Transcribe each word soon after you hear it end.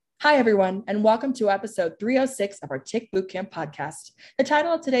Hi, everyone, and welcome to episode 306 of our Tick Bootcamp podcast. The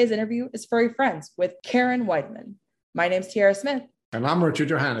title of today's interview is Furry Friends with Karen Weideman. My name's Tiara Smith. And I'm Richard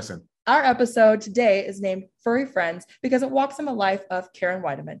Johannesson. Our episode today is named Furry Friends because it walks in the life of Karen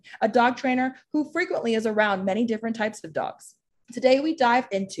Weideman, a dog trainer who frequently is around many different types of dogs. Today, we dive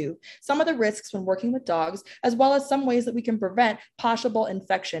into some of the risks when working with dogs, as well as some ways that we can prevent possible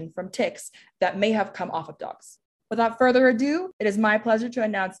infection from ticks that may have come off of dogs. Without further ado, it is my pleasure to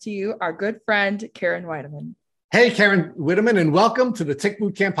announce to you our good friend, Karen Weideman. Hey, Karen Weideman, and welcome to the Tick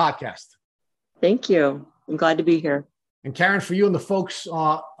Bootcamp podcast. Thank you. I'm glad to be here. And Karen, for you and the folks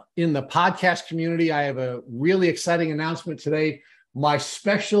in the podcast community, I have a really exciting announcement today. My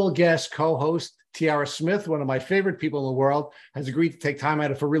special guest co-host, Tiara Smith, one of my favorite people in the world, has agreed to take time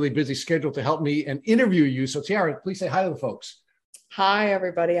out of her really busy schedule to help me and interview you. So Tiara, please say hi to the folks. Hi,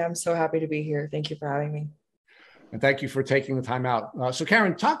 everybody. I'm so happy to be here. Thank you for having me. And thank you for taking the time out. So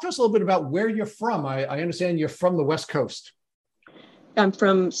Karen, talk to us a little bit about where you're from. I understand you're from the West Coast. I'm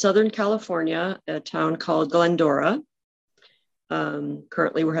from Southern California, a town called Glendora.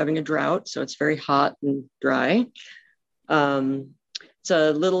 Currently, we're having a drought, so it's very hot and dry. It's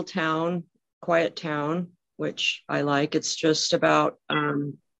a little town, quiet town, which I like. It's just about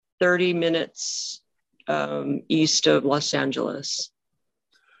 30 minutes east of Los Angeles.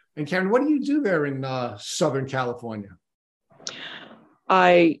 And Karen, what do you do there in Southern California?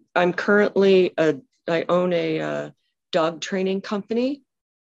 I'm currently I own a dog training company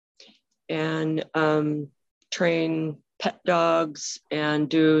and train pet dogs and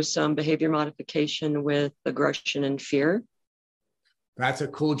do some behavior modification with aggression and fear. That's a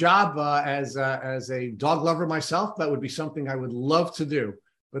cool job. As a dog lover myself, that would be something I would love to do.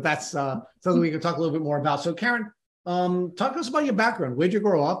 But that's something we can talk a little bit more about. So Karen, talk to us about your background. Where'd you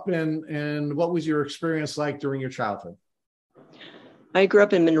grow up and what was your experience like during your childhood? I grew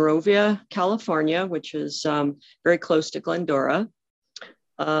up in Monrovia, California, which is very close to Glendora.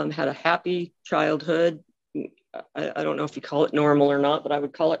 Had a happy childhood. I don't know if you call it normal or not, but I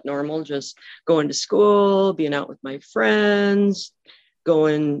would call it normal. Just going to school, being out with my friends,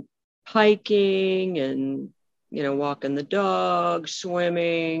 going hiking and, walking the dog,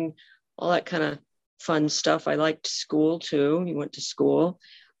 swimming, all that kind of fun stuff. I liked school too. He went to school.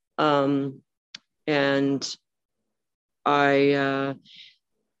 And I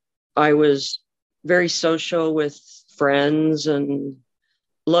was very social with friends and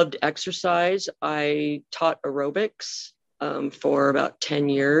loved exercise. I taught aerobics for about 10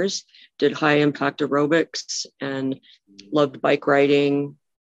 years, did high impact aerobics and loved bike riding,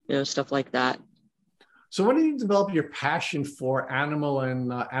 stuff like that. So when did you develop your passion for animal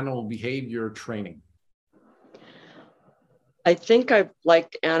and animal behavior training? I think I've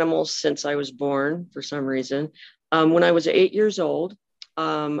liked animals since I was born for some reason. When I was 8 years old,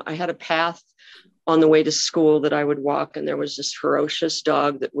 I had a path on the way to school that I would walk, and there was this ferocious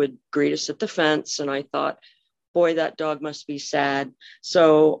dog that would greet us at the fence. And I thought, boy, that dog must be sad.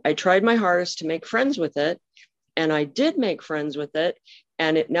 So I tried my hardest to make friends with it. And I did make friends with it.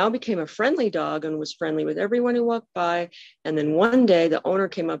 And it now became a friendly dog and was friendly with everyone who walked by. And then one day the owner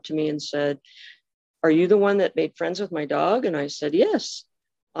came up to me and said, "Are you the one that made friends with my dog?" And I said, "Yes."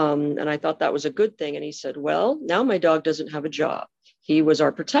 And I thought that was a good thing. And he said, "Well, now my dog doesn't have a job. He was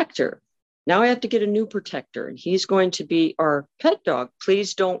our protector. Now I have to get a new protector, and he's going to be our pet dog.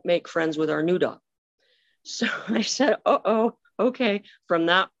 Please don't make friends with our new dog." So I said, "Oh, okay." From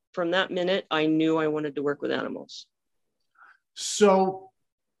that minute, I knew I wanted to work with animals. So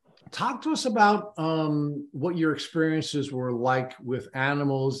talk to us about what your experiences were like with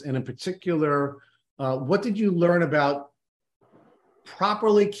animals, and in particular, what did you learn about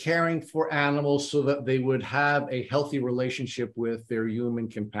properly caring for animals so that they would have a healthy relationship with their human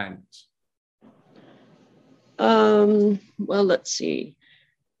companions? Well, let's see.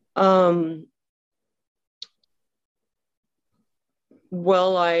 I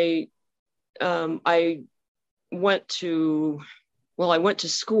went to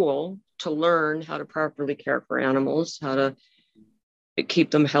school to learn how to properly care for animals, how to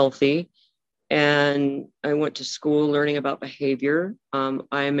keep them healthy. And I went to school learning about behavior.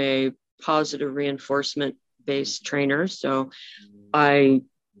 I'm a positive reinforcement based trainer. So I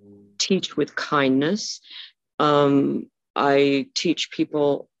teach with kindness. I teach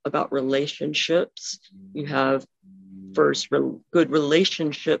people about relationships. You have first good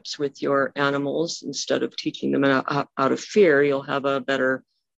relationships with your animals. Instead of teaching them out of fear, you'll have a better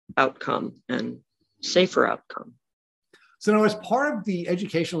outcome and safer outcome. So now, as part of the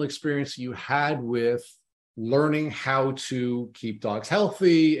educational experience you had with learning how to keep dogs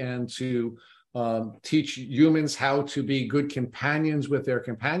healthy and to teach humans how to be good companions with their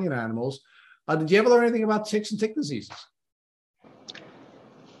companion animals. Did you ever learn anything about ticks and tick diseases?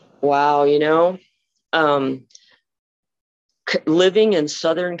 Wow, living in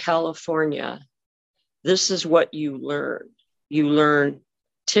Southern California, this is what you learn. You learn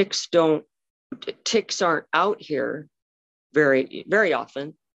ticks aren't out here very, very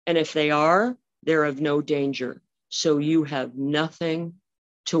often. And if they are, they're of no danger. So you have nothing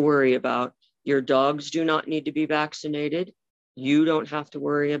to worry about. Your dogs do not need to be vaccinated. You don't have to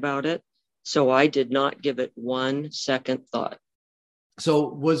worry about it. So I did not give it 1 second thought. So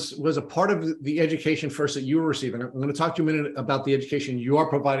was a part of the education first that you were receiving? I'm going to talk to you a minute about the education you are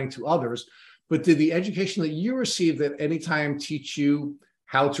providing to others, but did the education that you received at any time teach you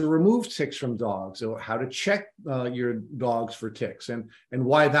how to remove ticks from dogs, or how to check your dogs for ticks, and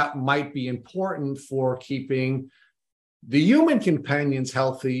why that might be important for keeping the human companions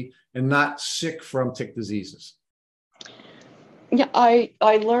healthy and not sick from tick diseases? Yeah, I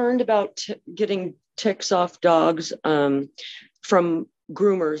learned about getting ticks off dogs from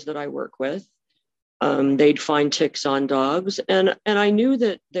groomers that I work with. They'd find ticks on dogs, and I knew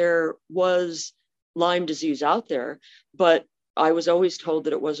that there was Lyme disease out there, but I was always told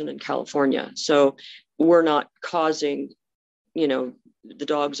that it wasn't in California. So we're not causing, the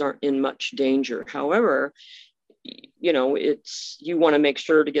dogs aren't in much danger. However, you want to make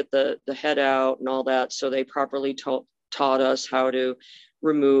sure to get the head out and all that. So they properly taught us how to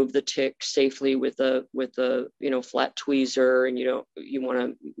remove the tick safely with a flat tweezer, and you want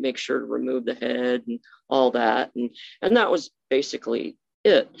to make sure to remove the head and all that, and that was basically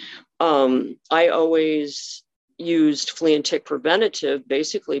it. I always used flea and tick preventative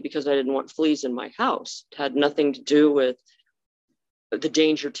basically because I didn't want fleas in my house. It had nothing to do with the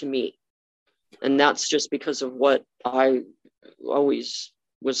danger to me, and that's just because of what I always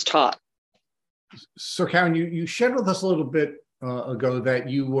was taught. So Karen, you shared with us a little bit ago that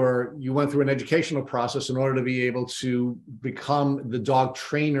you went through an educational process in order to be able to become the dog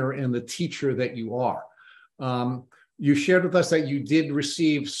trainer and the teacher that you are. You shared with us that you did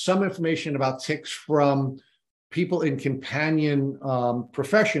receive some information about ticks from people in companion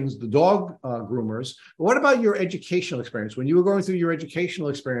professions, the dog groomers. But what about your educational experience? When you were going through your educational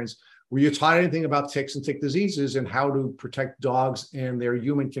experience, were you taught anything about ticks and tick diseases and how to protect dogs and their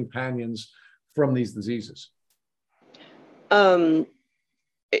human companions from these diseases?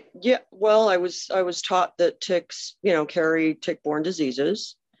 Yeah, well, I was taught that ticks, carry tick-borne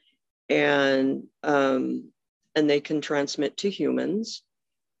diseases, and they can transmit to humans,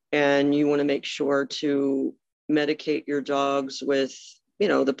 and you want to make sure to medicate your dogs with,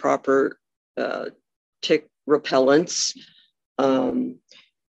 the proper tick repellents.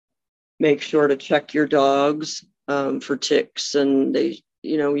 Make sure to check your dogs for ticks, and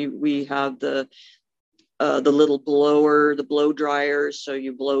we have the little blower, the blow dryers. So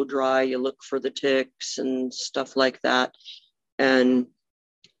you blow dry, you look for the ticks and stuff like that. And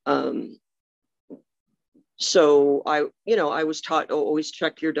so I was taught to always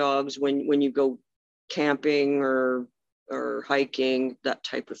check your dogs when you go camping or hiking, that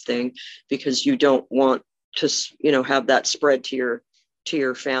type of thing, because you don't want to, have that spread to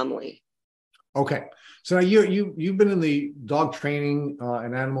your family. Okay. So now you've been in the dog training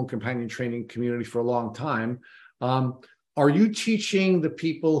and animal companion training community for a long time. Are you teaching the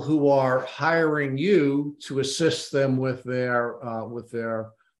people who are hiring you to assist them with their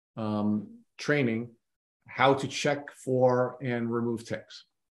training how to check for and remove ticks?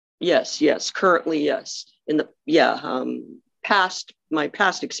 Yes. Currently, yes. My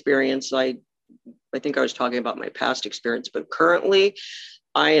past experience, I think I was talking about my past experience, but currently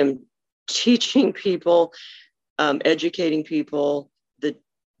I am teaching people, educating people the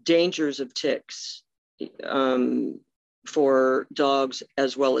dangers of ticks for dogs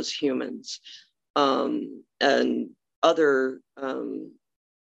as well as humans, and other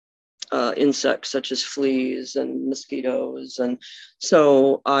insects such as fleas and mosquitoes. And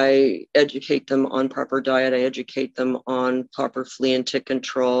so I educate them on proper diet. I educate them on proper flea and tick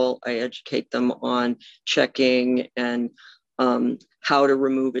control. I educate them on checking and how to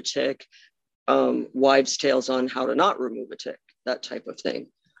remove a tick, wives' tales on how to not remove a tick, that type of thing.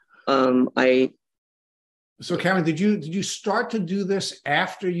 So Karen, did you start to do this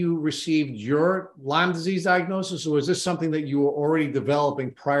after you received your Lyme disease diagnosis, or was this something that you were already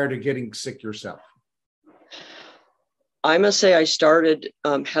developing prior to getting sick yourself? I must say I started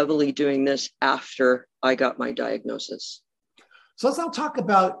heavily doing this after I got my diagnosis. So let's now talk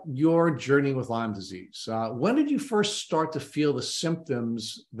about your journey with Lyme disease. When did you first start to feel the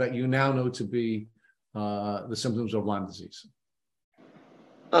symptoms that you now know to be the symptoms of Lyme disease?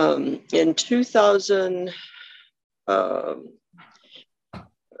 In 2000, um,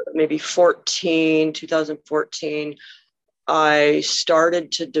 maybe 2014, I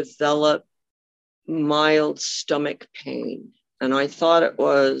started to develop mild stomach pain. And I thought it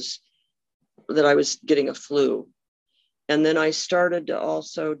was that I was getting a flu. And then I started to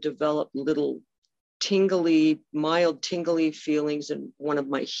also develop little mild tingly feelings in one of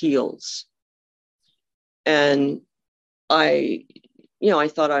my heels. And I, I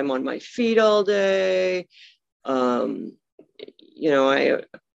thought I'm on my feet all day. Um,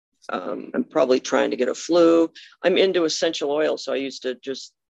 I'm probably trying to get a flu. I'm into essential oil. So I used to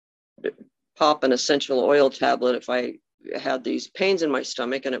just pop an essential oil tablet if I had these pains in my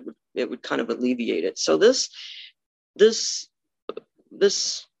stomach, and it would kind of alleviate it. So this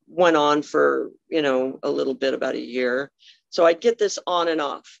went on for, a little bit, about a year. So I'd get this on and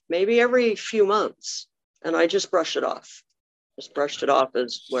off, maybe every few months, and I just brushed it off. Just brushed it off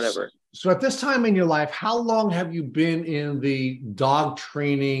as whatever. So at this time in your life, how long have you been in the dog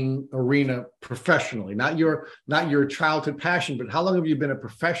training arena professionally? Not your childhood passion, but how long have you been a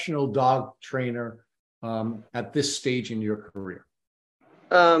professional dog trainer at this stage in your career?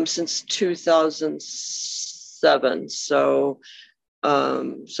 Since 2007. So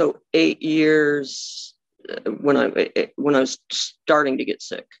 8 years when I was starting to get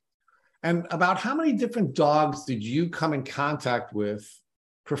sick. And about how many different dogs did you come in contact with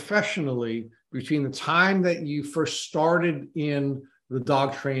professionally between the time that you first started in the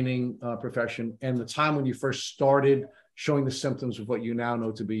dog training profession and the time when you first started showing the symptoms of what you now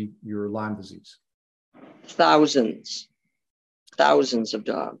know to be your Lyme disease? Thousands of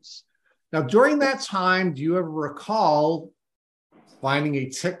dogs. Now, during that time, do you ever recall finding a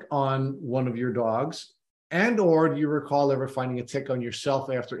tick on one of your dogs? And or do you recall ever finding a tick on yourself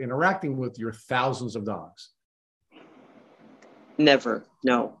after interacting with your thousands of dogs? Never.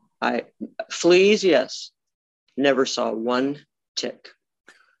 No. Fleas, yes. Never saw one tick.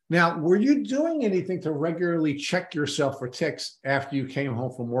 Now, were you doing anything to regularly check yourself for ticks after you came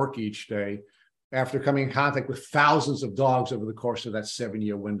home from work each day, after coming in contact with thousands of dogs over the course of that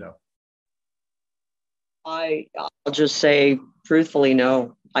 7-year window? I'll just say truthfully,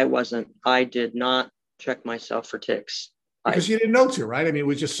 no, I wasn't. I did not check myself for ticks. Because you didn't know to, right? I mean, it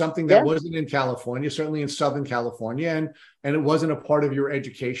was just something that wasn't in California, certainly in Southern California, and it wasn't a part of your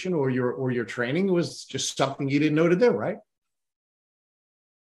education or your training. It was just something you didn't know to do, right?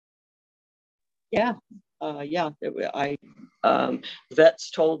 Yeah.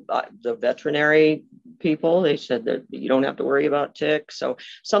 Vets told the veterinary people, they said that you don't have to worry about ticks. So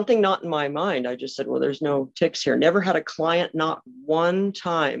something not in my mind, I just said, well, there's no ticks here. Never had a client, not one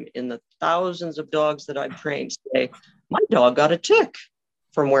time in the thousands of dogs that I've trained, say, my dog got a tick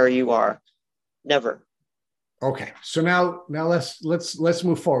from where you are. Never. Okay, so now let's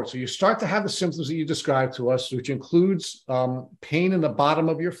move forward. So you start to have the symptoms that you described to us, which includes pain in the bottom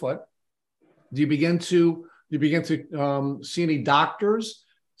of your foot. Do you begin to see any doctors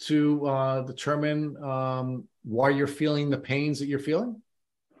to determine why you're feeling the pains that you're feeling?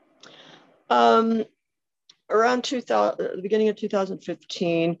 Around the beginning of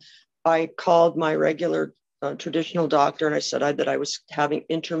 2015, I called my regular traditional doctor, and I said that I was having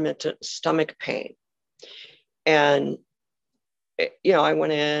intermittent stomach pain. And, I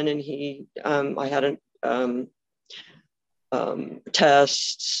went in and I had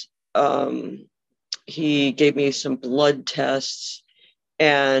tests. He gave me some blood tests,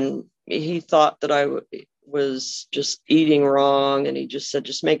 and he thought that I was just eating wrong. And he just said,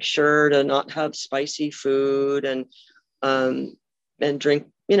 just make sure to not have spicy food and drink,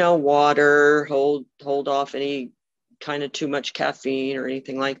 water, hold off any kind of too much caffeine or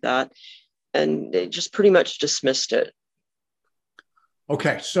anything like that. And they just pretty much dismissed it.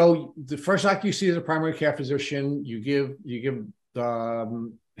 Okay. So the first doctor you see as a primary care physician, you give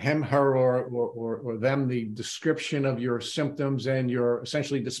him, her, or them the description of your symptoms, and you're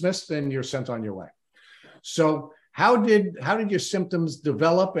essentially dismissed and you're sent on your way. So how did your symptoms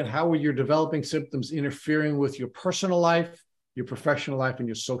develop, and how were your developing symptoms interfering with your personal life, your professional life, and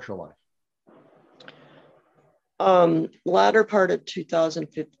your social life? Latter part of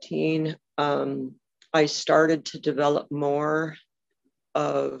 2015, I started to develop more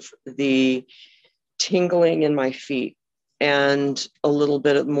of the tingling in my feet and a little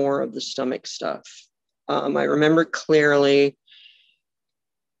bit more of the stomach stuff. I remember clearly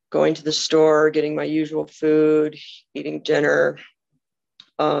going to the store, getting my usual food, eating dinner.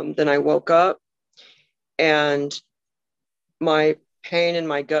 Then I woke up and my pain in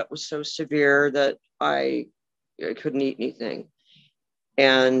my gut was so severe that I couldn't eat anything.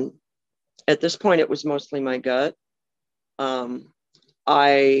 And at this point, it was mostly my gut.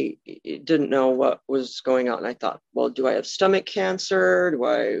 I didn't know what was going on. I thought, well, do I have stomach cancer?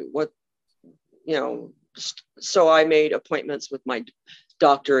 You know, so I made appointments with my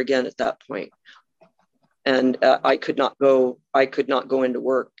doctor again at that point. And I could not go into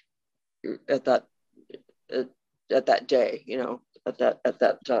work at that day, you know, at that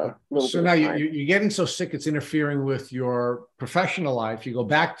little So now you're getting so sick, it's interfering with your professional life. You go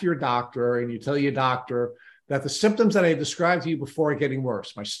back to your doctor and you tell your doctor that the symptoms that I described to you before are getting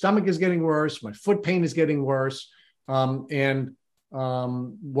worse. My stomach is getting worse. My foot pain is getting worse. What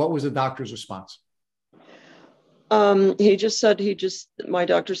was the doctor's response? My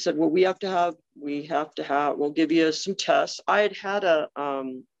doctor said, well, we'll give you some tests. I had a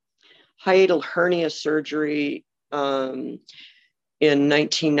hiatal hernia surgery in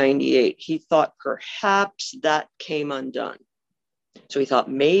 1998. He thought perhaps that came undone. So he thought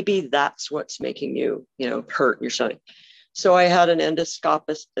maybe that's what's making you, hurt in your stomach. So I had an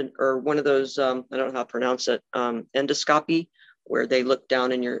endoscopist, or one of those, I don't know how to pronounce it, endoscopy, where they look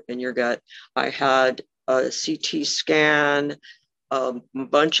down in your gut. I had a CT scan, a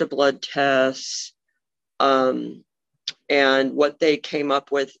bunch of blood tests. And what they came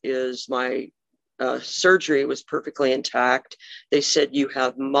up with is my surgery was perfectly intact. They said you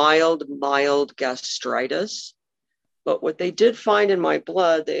have mild gastritis. But what they did find in my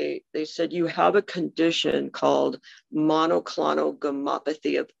blood, they said you have a condition called monoclonal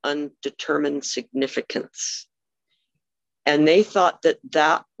gammopathy of undetermined significance. And they thought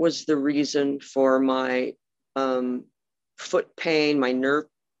that was the reason for my foot pain, my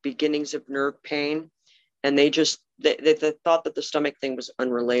beginnings of nerve pain. And they thought that the stomach thing was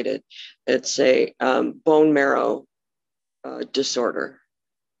unrelated. It's a bone marrow disorder.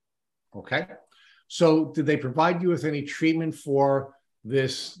 Okay. So did they provide you with any treatment for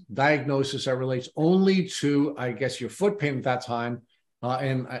this diagnosis that relates only to, I guess, your foot pain at that time?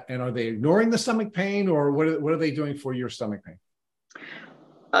 And are they ignoring the stomach pain, or what are they doing for your stomach pain?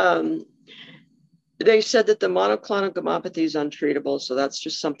 They said that the monoclonal gammopathy is untreatable, so that's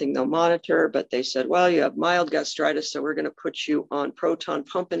just something they'll monitor. But they said, well, you have mild gastritis, so we're going to put you on proton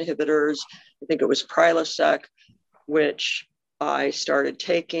pump inhibitors. I think it was Prilosec, which I started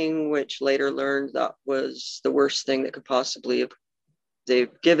taking, which later learned that was the worst thing that could possibly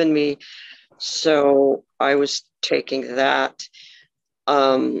they've given me. So I was taking that.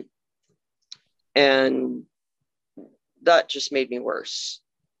 And that just made me worse.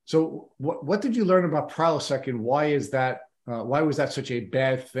 So what did you learn about Prilosec, and why was that such a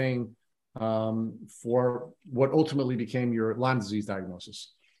bad thing for what ultimately became your Lyme disease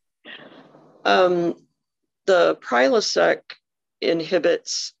diagnosis? The Prilosec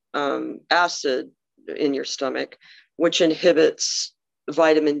inhibits acid in your stomach, which inhibits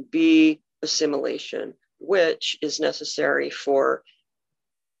vitamin B assimilation, which is necessary for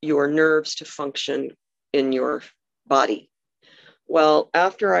your nerves to function in your body. Well,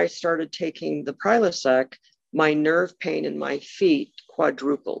 after I started taking the Prilosec, my nerve pain in my feet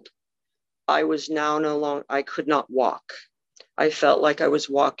quadrupled. I was now no longer, I could not walk. I felt like I was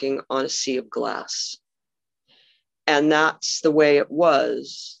walking on a sea of glass. And that's the way it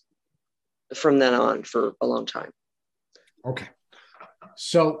was from then on for a long time. Okay.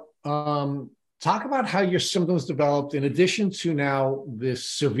 So talk about how your symptoms developed in addition to now this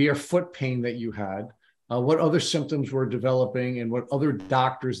severe foot pain that you had. What other symptoms were developing, and what other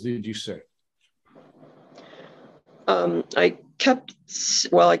doctors did you see? I kept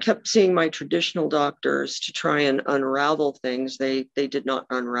seeing my traditional doctors to try and unravel things. They did not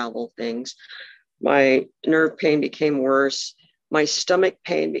unravel things. My nerve pain became worse. My stomach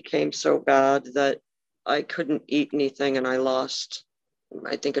pain became so bad that I couldn't eat anything, and I lost,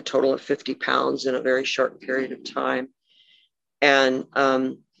 I think, a total of 50 pounds in a very short period of time. And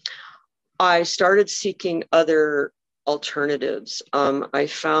I started seeking other alternatives. I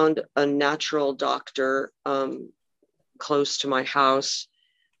found a natural doctor close to my house.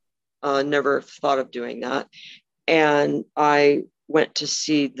 Never thought of doing that. And I went to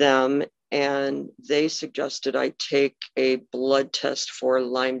see them, and they suggested I take a blood test for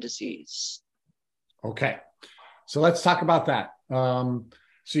Lyme disease. Okay. So let's talk about that.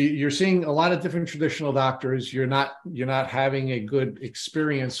 So you're seeing a lot of different traditional doctors. You're not having a good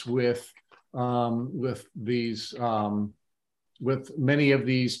experience with these with many of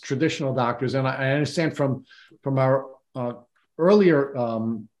these traditional doctors. And I understand from our earlier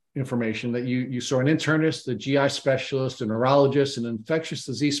information that you saw an internist, a GI specialist, a neurologist, an infectious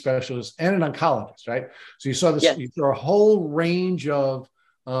disease specialist, and an oncologist, right? So you saw this, yes. You saw a whole range of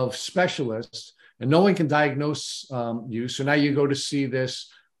specialists, and no one can diagnose you. So now you go to see this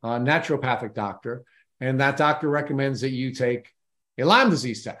naturopathic doctor, and that doctor recommends that you take a Lyme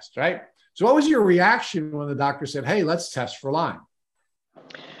disease test, right? So what was your reaction when the doctor said, hey, let's test for Lyme?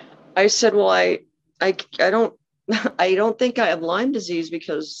 I said, well, I don't, I don't think I have Lyme disease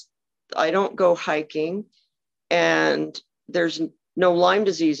because I don't go hiking and there's no Lyme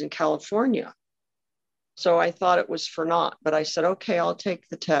disease in California. So I thought it was for naught, but I said, okay, I'll take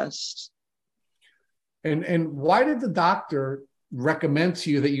the test. And why did the doctor recommend to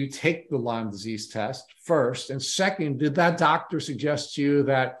you that you take the Lyme disease test first? And second, did that doctor suggest to you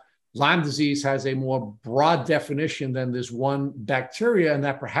that Lyme disease has a more broad definition than this one bacteria, and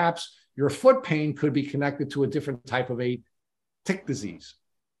that perhaps your foot pain could be connected to a different type of a tick disease?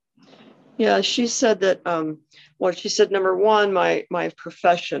 Yeah, she said that, well, she said, number one, my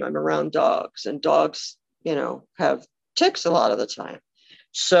profession, I'm around dogs, and dogs, you know, have ticks a lot of the time.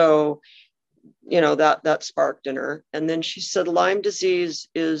 So, you know, that sparked in her. And then she said, Lyme disease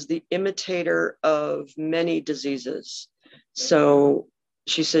is the imitator of many diseases. So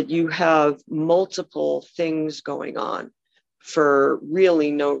she said, you have multiple things going on for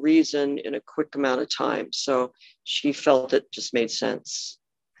really no reason in a quick amount of time. So she felt it just made sense.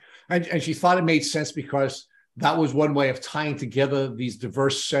 And she thought it made sense because that was one way of tying together these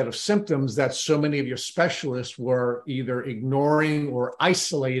diverse set of symptoms that so many of your specialists were either ignoring or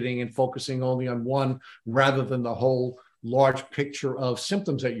isolating and focusing only on one rather than the whole large picture of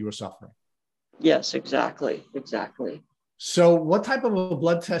symptoms that you were suffering. Yes, exactly. Exactly. So what type of a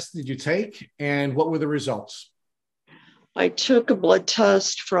blood test did you take and what were the results? I took a blood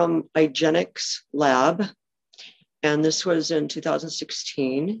test from IGeneX lab, and this was in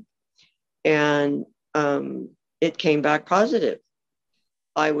 2016. And it came back positive.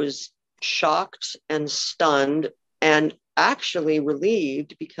 I was shocked and stunned and actually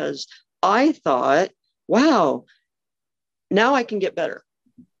relieved because I thought, wow, now I can get better.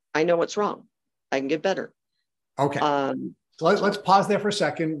 I know what's wrong. I can get better. Okay. So let's pause there for a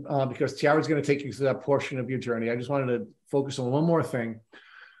second because Tiara's going to take you through that portion of your journey. I just wanted to focus on one more thing.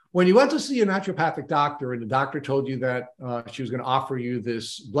 When you went to see a naturopathic doctor and the doctor told you that she was going to offer you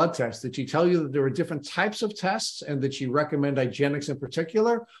this blood test, did she tell you that there were different types of tests and that she recommend IGeneX in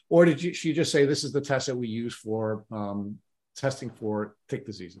particular? Or did she just say, this is the test that we use for testing for tick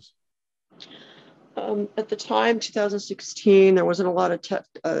diseases? At the time, 2016, there wasn't a lot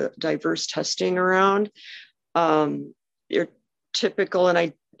of diverse testing around.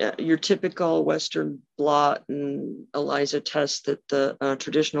 Your typical Western blot and ELISA test that the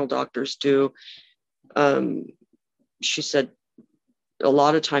traditional doctors do, she said, a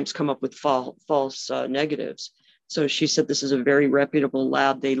lot of times come up with false negatives. So she said, this is a very reputable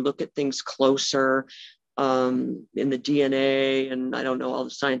lab. They look at things closer in the DNA, and I don't know all the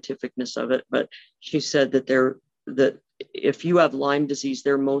scientificness of it, but she said that if you have Lyme disease,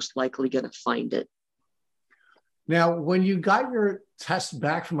 they're most likely going to find it. Now, when you got your test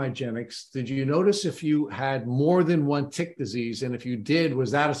back from IGeneX, did you notice if you had more than one tick disease? And if you did,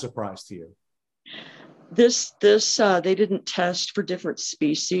 was that a surprise to you? They didn't test for different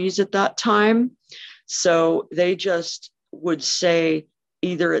species at that time. So they just would say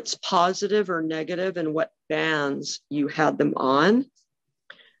either it's positive or negative and what bands you had them on.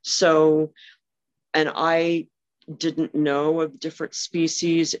 So, and I didn't know of different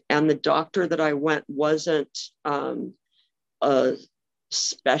species, and the doctor that I went wasn't a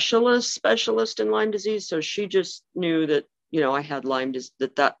specialist in Lyme disease. So she just knew that, you know, I had Lyme disease,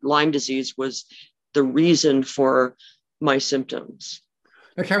 that Lyme disease was the reason for my symptoms.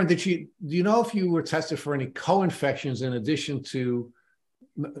 Now, Karen, do you know if you were tested for any co-infections in addition to,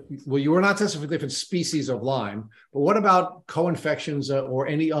 well, you were not tested for different species of Lyme, but what about co-infections or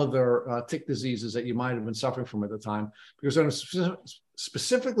any other tick diseases that you might have been suffering from at the time? Because what I'm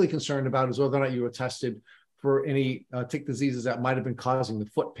specifically concerned about is whether or not you were tested for any tick diseases that might have been causing the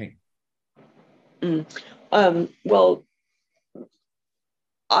foot pain. Well,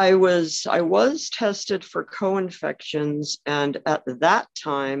 I was tested for co-infections, and at that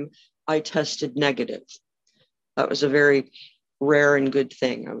time, I tested negative. That was a very rare and good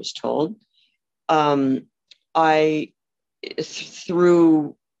thing, I was told.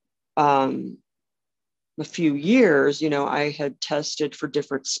 Through a few years, you know, I had tested for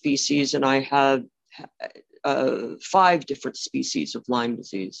different species, and I had 5 different species of Lyme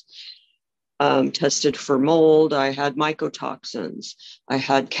disease. Tested for mold, I had mycotoxins, I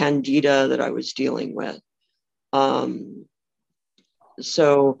had candida that I was dealing with.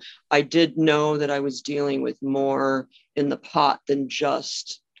 So I did know that I was dealing with more in the pot than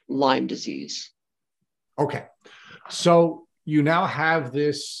just Lyme disease. Okay. So you now have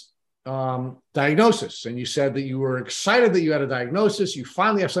this diagnosis. And you said that you were excited that you had a diagnosis. You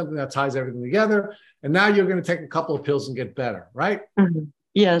finally have something that ties everything together. And now you're going to take a couple of pills and get better, right? Mm-hmm.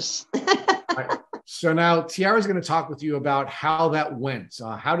 Yes. Right. So now Tiara is going to talk with you about how that went.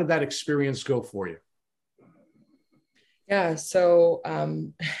 How did that experience go for you? Yeah, so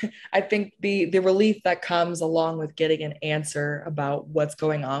I think the relief that comes along with getting an answer about what's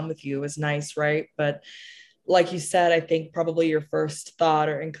going on with you is nice, right? But like you said, I think probably your first thought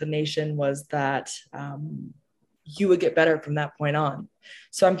or inclination was that you would get better from that point on.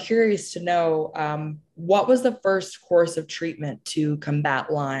 So I'm curious to know what was the first course of treatment to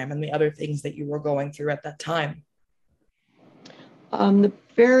combat Lyme and the other things that you were going through at that time? The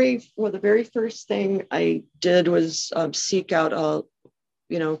very first thing I did was seek out a,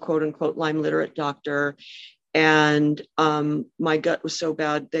 quote unquote Lyme literate doctor, and my gut was so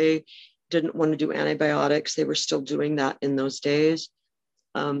bad they didn't want to do antibiotics. They were still doing that in those days.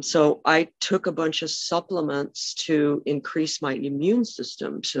 So I took a bunch of supplements to increase my immune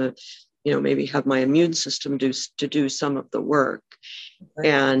system to, maybe have my immune system do some of the work.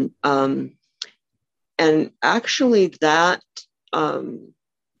 Right. And actually that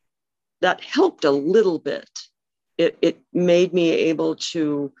helped a little bit. It made me able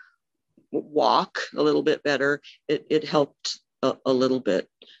to walk a little bit better. It helped a little bit.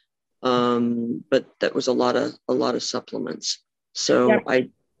 But that was a lot of supplements. So yeah.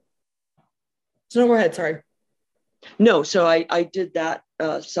 So no, go ahead. Sorry. No, so I did that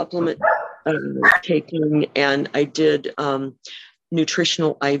supplement taking, and I did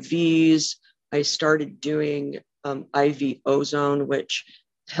nutritional IVs. I started doing IV ozone, which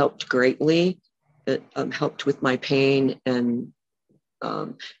helped greatly. It helped with my pain, and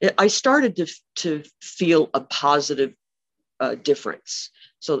I started to feel a positive difference.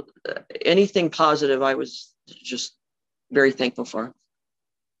 So anything positive, I was just very thankful for.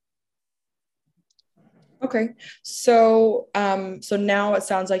 Okay, so so now it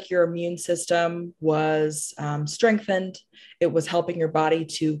sounds like your immune system was strengthened. It was helping your body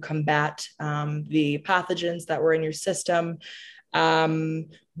to combat the pathogens that were in your system.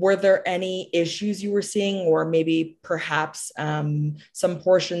 Were there any issues you were seeing, or maybe perhaps some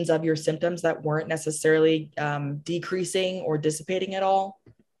portions of your symptoms that weren't necessarily decreasing or dissipating at all?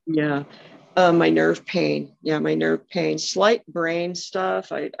 Yeah. My nerve pain. Yeah, my nerve pain. Slight brain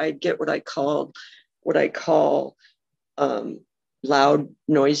stuff. I get what I call loud,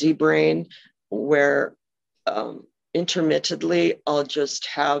 noisy brain, where intermittently I'll just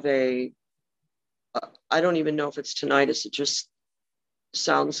have I don't even know if it's tinnitus. It just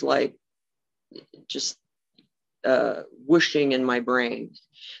sounds like just whooshing in my brain.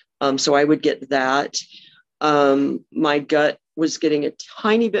 So I would get that. My gut was getting a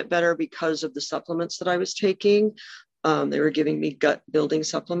tiny bit better because of the supplements that I was taking. They were giving me gut building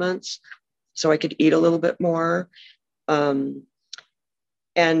supplements, so I could eat a little bit more. And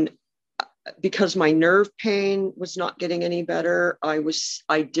because my nerve pain was not getting any better, I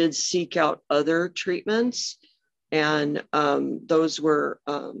did seek out other treatments, and those were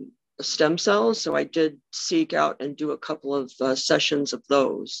stem cells. So I did seek out and do a couple of sessions of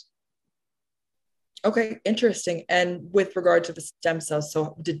those. Okay, interesting. And with regard to the stem cells,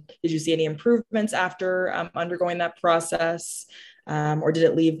 so did you see any improvements after undergoing that process, or did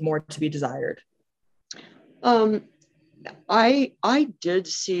it leave more to be desired? I did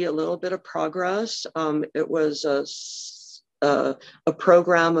see a little bit of progress. It was a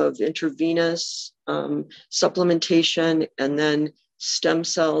program of intravenous supplementation, and then stem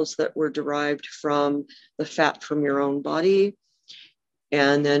cells that were derived from the fat from your own body,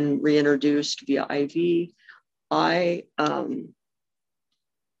 and then reintroduced via IV. I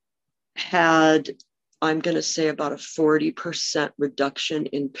had, I'm going to say, about a 40% reduction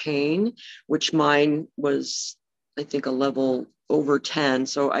in pain, which mine was, I think, a level over 10.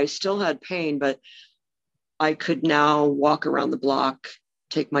 So I still had pain, but I could now walk around the block,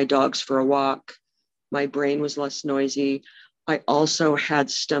 take my dogs for a walk. My brain was less noisy. I also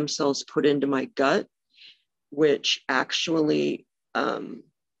had stem cells put into my gut, which actually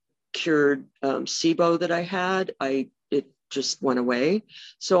cured SIBO that I had. It just went away.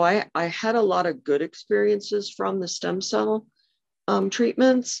 So I had a lot of good experiences from the stem cell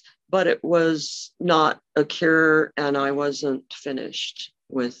treatments, but it was not a cure, and I wasn't finished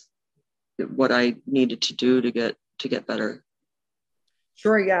with what I needed to do to get better.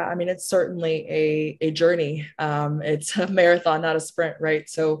 Sure, yeah. I mean, it's certainly a journey. It's a marathon, not a sprint, right?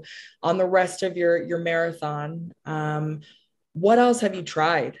 So, on the rest of your marathon, what else have you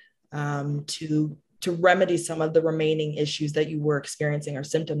tried to remedy some of the remaining issues that you were experiencing or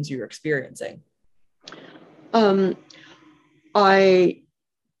symptoms you were experiencing? I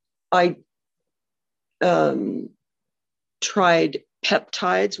I tried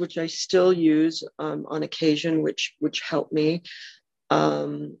peptides, which I still use on occasion, which help me.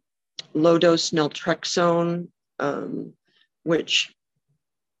 Low dose naltrexone, which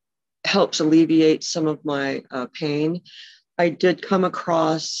helps alleviate some of my pain. I did come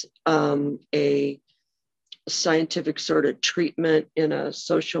across a scientific sort of treatment in a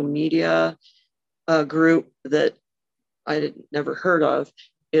social media group that I had never heard of.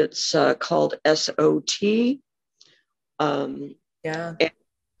 It's called SOT. Yeah.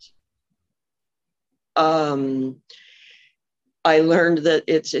 And, I learned that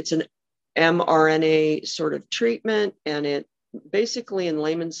it's an mRNA sort of treatment, and it basically, in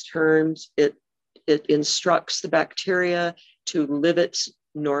layman's terms, it instructs the bacteria to live its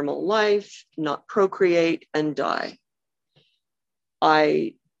normal life, not procreate and die.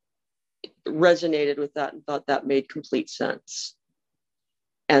 I resonated with that and thought that made complete sense.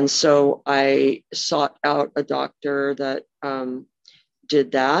 And so I sought out a doctor that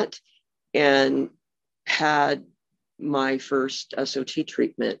did that and had my first SOT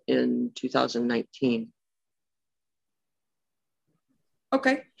treatment in 2019.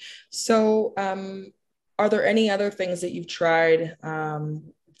 Okay. So, are there any other things that you've tried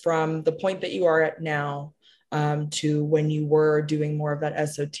from the point that you are at now to when you were doing more of that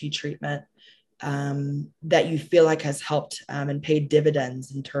SOT treatment that you feel like has helped and paid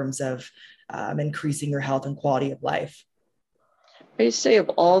dividends in terms of increasing your health and quality of life? I say of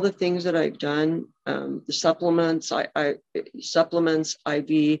all the things that I've done, the supplements, supplements,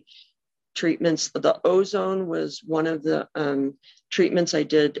 IV treatments, the ozone was one of the treatments I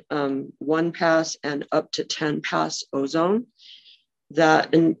did, 1 pass and up to 10 pass ozone.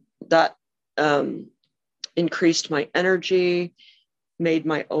 That increased my energy, made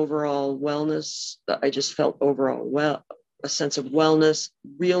my overall wellness. I just felt overall a sense of wellness.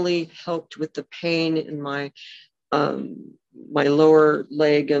 Really helped with the pain in my my lower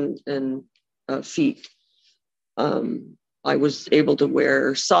leg and feet. I was able to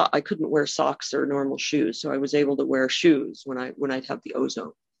wear I couldn't wear socks or normal shoes, so I was able to wear shoes when I'd have the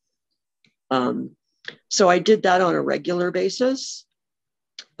ozone. So I did that on a regular basis,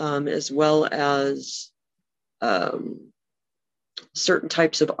 as well as certain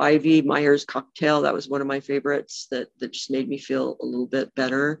types of IV Myers cocktail. That was one of my favorites that just made me feel a little bit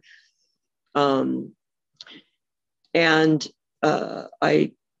better. And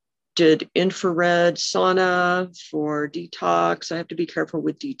I did infrared sauna for detox. I have to be careful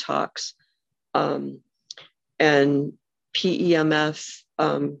with detox. And PEMF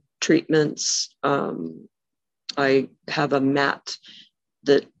treatments. I have a mat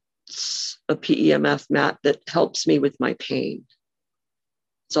that's a PEMF mat that helps me with my pain.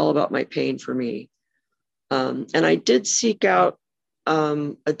 It's all about my pain for me. And I did seek out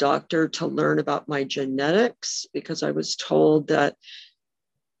a doctor to learn about my genetics, because I was told that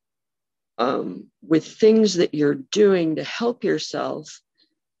with things that you're doing to help yourself,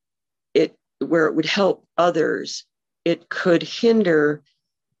 where it would help others, it could hinder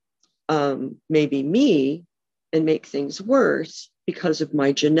maybe me and make things worse because of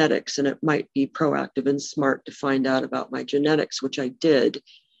my genetics. And it might be proactive and smart to find out about my genetics, which I did.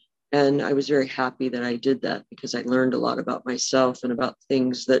 And I was very happy that I did that, because I learned a lot about myself and about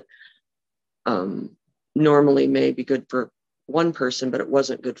things that normally may be good for one person, but it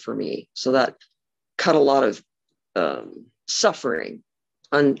wasn't good for me. So that cut a lot of suffering,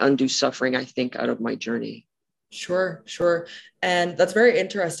 undue suffering, I think, out of my journey. Sure, sure. And that's very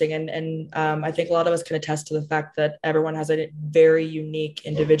interesting. And I think a lot of us can attest to the fact that everyone has a very unique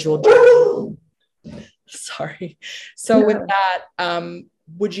individual journey. Sorry. So with that,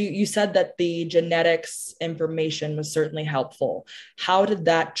 you said that the genetics information was certainly helpful. How did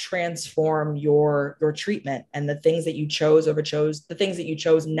that transform your treatment and the things that you the things that you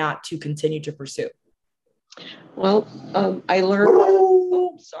chose not to continue to pursue? Well, I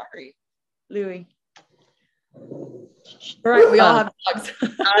learned, sorry, Louie. All right, we all have dogs.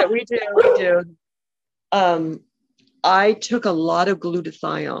 We do. I took a lot of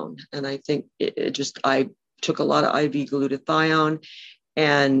glutathione, and I think I took a lot of IV glutathione,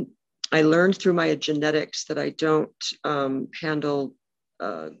 and I learned through my genetics that I don't handle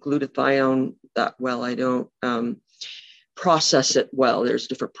glutathione that well. I don't process it well. There's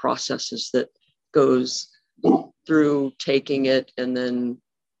different processes that goes through taking it, and then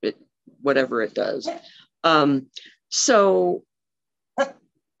whatever it does. So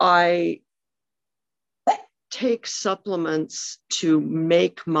I take supplements to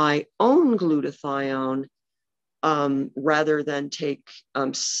make my own glutathione rather than take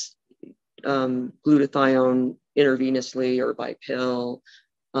glutathione intravenously or by pill.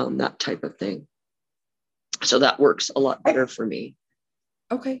 that type of thing. So that works a lot better for me.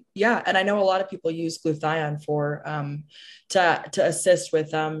 Okay. Yeah. And I know a lot of people use glutathione for to assist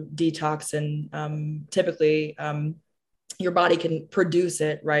with detox, and typically your body can produce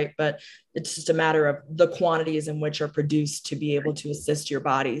it, right? But it's just a matter of the quantities in which are produced to be able to assist your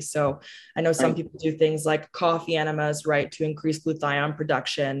body. So I know some people do things like coffee enemas, right, to increase glutathione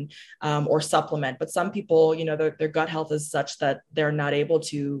production, or supplement. But some people, you know, their gut health is such that they're not able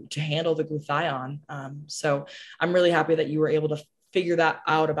to handle the glutathione. So I'm really happy that you were able to figure that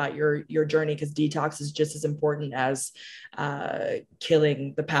out about your journey, because detox is just as important as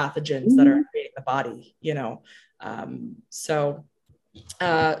killing the pathogens that are invading the body, you know. So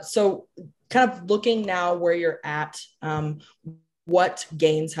kind of looking now where you're at, what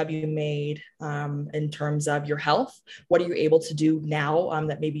gains have you made in terms of your health? What are you able to do now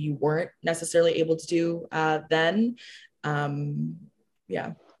that maybe you weren't necessarily able to do then?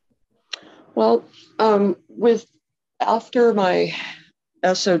 Yeah. Well, with after my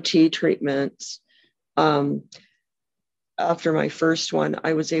SOT treatments, after my first one,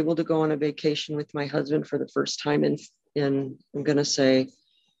 I was able to go on a vacation with my husband for the first time in I'm going to say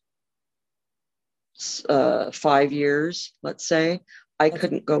 5 years, let's say. I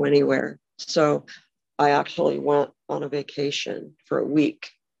couldn't go anywhere. So I actually went on a vacation for a week,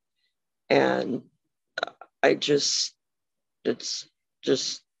 and it's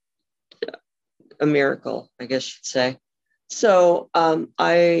just a miracle, I guess you'd say. So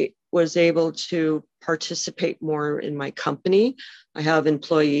I was able to participate more in my company. I have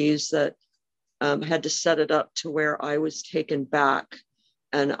employees that had to set it up to where I was taken back,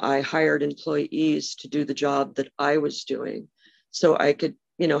 and I hired employees to do the job that I was doing, so I could,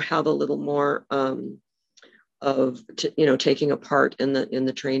 you know, have a little more taking a part in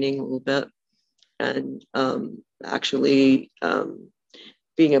the training a little bit, and actually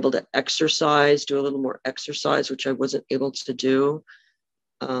being able to exercise, do a little more exercise, which I wasn't able to do.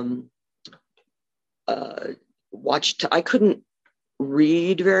 I couldn't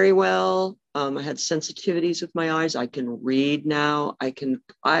read very well. I had sensitivities with my eyes. I can read now.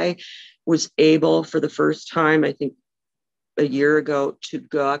 I was able for the first time, I think a year ago, to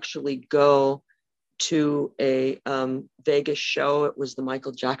actually go to a Vegas show. It was the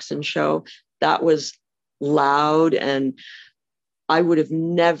Michael Jackson show. That was loud, and I would have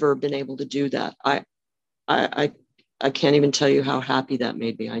never been able to do that. I can't even tell you how happy that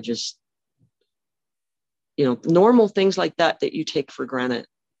made me. I just, you know, normal things like that you take for granted,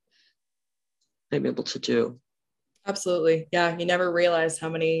 I'm able to do. Absolutely. Yeah. You never realize how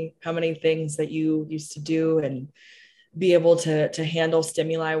many things that you used to do and be able to handle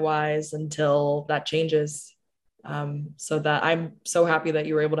stimuli wise until that changes. So that I'm so happy that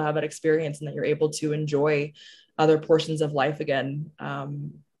you were able to have that experience and that you're able to enjoy other portions of life again.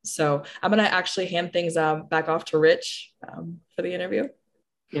 So I'm going to actually hand things back off to Rich for the interview.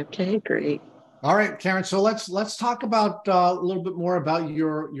 Okay, great. All right, Karen. So let's talk about a little bit more about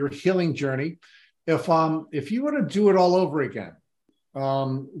your healing journey. If you were to do it all over again,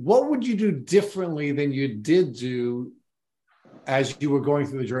 what would you do differently than you did do as you were going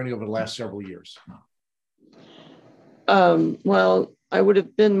through the journey over the last several years? Well, I would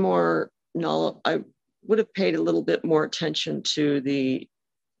have been I would have paid a little bit more attention to the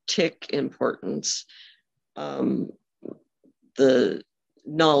tick importance, the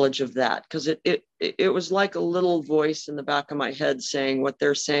knowledge of that, because it was like a little voice in the back of my head saying what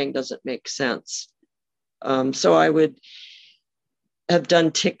they're saying doesn't make sense. So I would have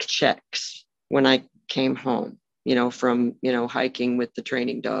done tick checks when I came home, you know, from, you know, hiking with the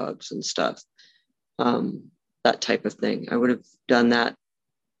training dogs and stuff, that type of thing. I would have done that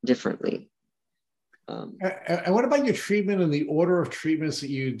differently. And what about your treatment and the order of treatments that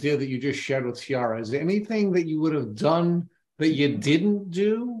you did that you just shared with Tiara? Is there anything that you would have done that you didn't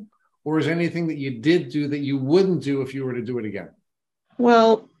do? Or is there anything that you did do that you wouldn't do if you were to do it again?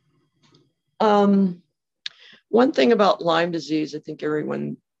 Well, one thing about Lyme disease, I think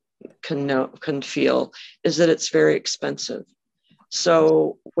everyone can feel, is that it's very expensive.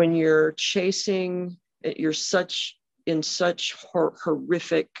 So when you're chasing, you're in such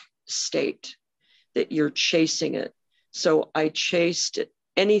horrific state that you're chasing it. So I chased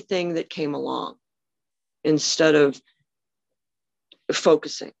anything that came along instead of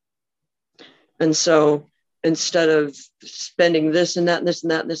focusing. And so instead of spending this and that and this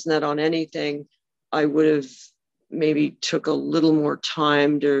and that and this and that on anything, I would have maybe took a little more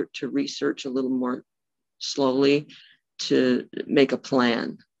time to research a little more slowly to make a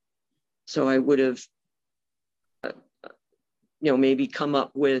plan. So I would have, maybe come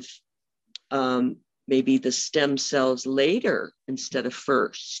up with maybe the stem cells later instead of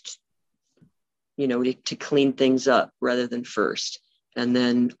first, to clean things up rather than first. And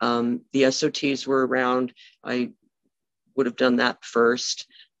then the SOTs were around. I would have done that first.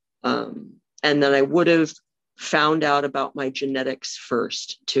 And then I would have found out about my genetics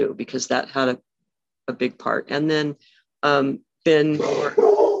first too, because that had a big part. And then been more,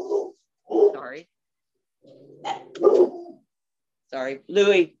 sorry,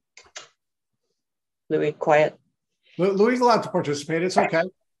 Louis, quiet. Louis is allowed to participate. It's okay.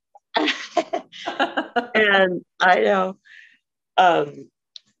 And I know. And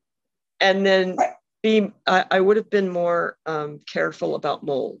then I would have been more careful about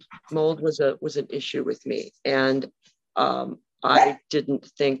mold. Mold was an issue with me, and I didn't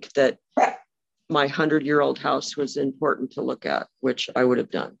think that my 100-year-old house was important to look at, which I would have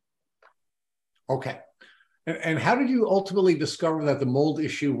done. Okay. And how did you ultimately discover that the mold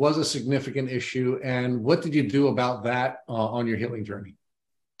issue was a significant issue, and what did you do about that on your healing journey?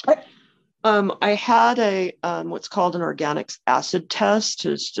 I had a what's called an organic acid test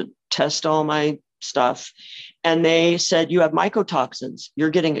to test all my stuff. And they said, you have mycotoxins. You're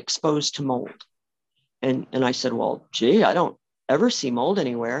getting exposed to mold. And I said, well, gee, I don't ever see mold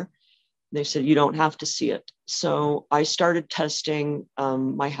anywhere. They said, you don't have to see it. So I started testing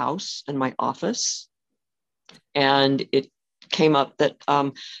my house and my office. And it came up that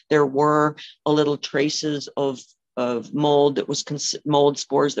there were a little traces of mold that was mold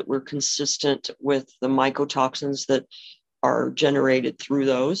spores that were consistent with the mycotoxins that are generated through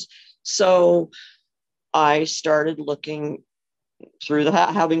those. So I started looking through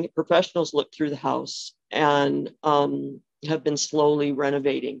having professionals look through the house, and have been slowly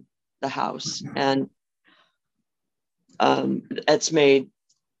renovating the house. And it's made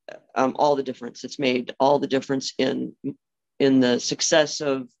all the difference. It's made all the difference in the success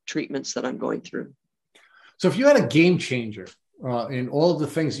of treatments that I'm going through. So if you had a game changer in all of the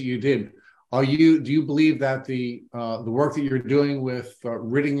things that you did, do you believe that the work that you're doing with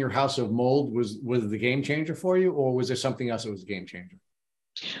ridding your house of mold was the game changer for you, or was there something else that was a game changer?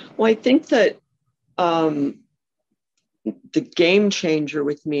 Well, I think that the game changer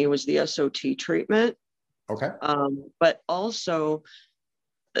with me was the SOT treatment. Okay. But also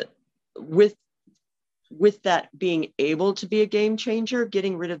with that being able to be a game changer,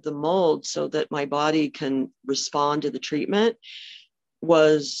 getting rid of the mold so that my body can respond to the treatment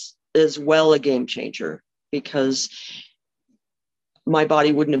was as well a game changer, because my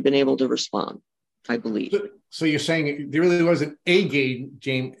body wouldn't have been able to respond, I believe. So you're saying there really wasn't a game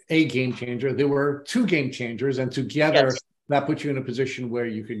changer. There were two game changers, and together Yes. that puts you in a position where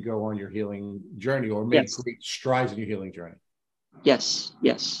you could go on your healing journey, or make Yes. great strides in your healing journey. Yes,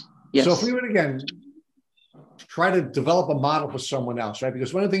 yes, yes. So if we would again try to develop a model for someone else, right?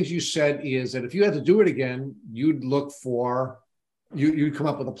 Because one of the things you said is that if you had to do it again, you'd come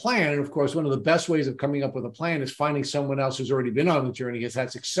up with a plan. And of course, one of the best ways of coming up with a plan is finding someone else who's already been on the journey, has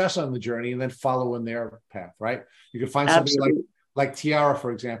had success on the journey, and then follow in their path, right? You could find somebody like Tiara,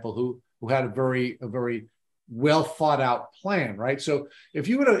 for example, who had a very well thought out plan, right? So if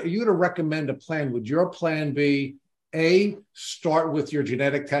you were to recommend a plan, would your plan be A, start with your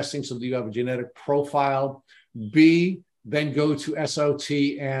genetic testing so that you have a genetic profile, B, then go to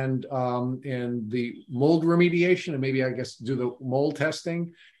SOT and the mold remediation, and maybe I guess do the mold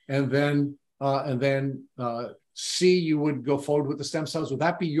testing, and then C, you would go forward with the stem cells. Would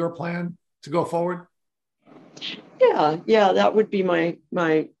that be your plan to go forward? Yeah, that would be my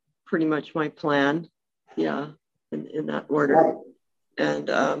pretty much my plan. Yeah, in that order, and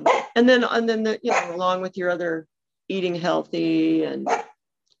then along with your other eating healthy and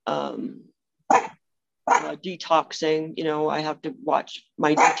detoxing, I have to watch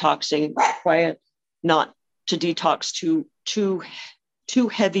my detoxing, quiet, not to detox too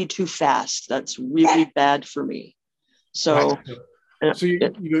heavy, too fast. That's really bad for me. So, right. So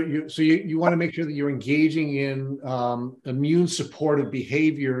you want to make sure that you're engaging in immune supportive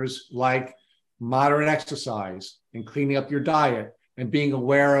behaviors like moderate exercise and cleaning up your diet and being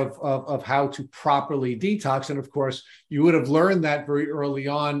aware of how to properly detox. And of course, you would have learned that very early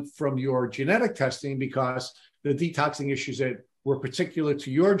on from your genetic testing, because the detoxing issues that were particular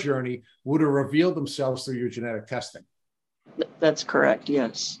to your journey would have revealed themselves through your genetic testing. That's correct.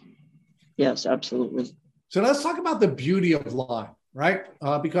 Yes. Yes, absolutely. So let's talk about the beauty of Lyme, right?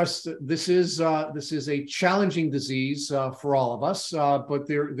 Because this is a challenging disease for all of us, but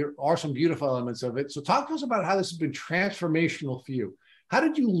there are some beautiful elements of it. So talk to us about how this has been transformational for you. How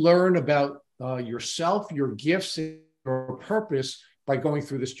did you learn about yourself, your gifts, and your purpose by going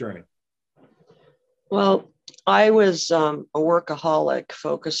through this journey? Well, I was a workaholic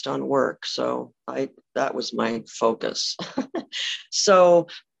focused on work. So that was my focus. So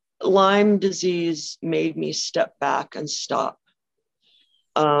Lyme disease made me step back and stop.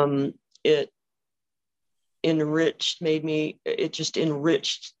 It it just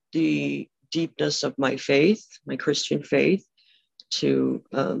enriched the deepness of my faith, my Christian faith, to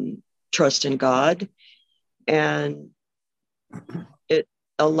trust in God. And it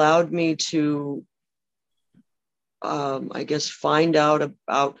allowed me to, I guess, find out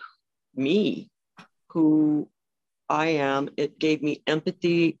about me, who I am. It gave me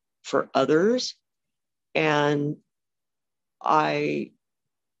empathy for others. And I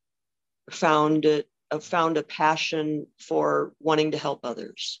found a passion for wanting to help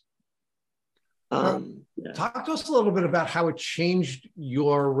others. Yeah. Talk to us a little bit about how it changed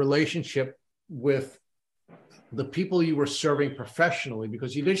your relationship with the people you were serving professionally,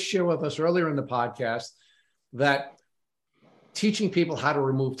 because you did share with us earlier in the podcast that teaching people how to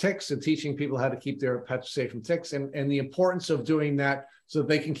remove ticks and teaching people how to keep their pets safe from ticks, and the importance of doing that so that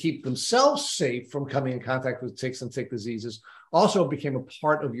they can keep themselves safe from coming in contact with ticks and tick diseases also became a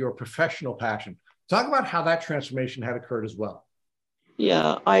part of your professional passion. Talk about how that transformation had occurred as well.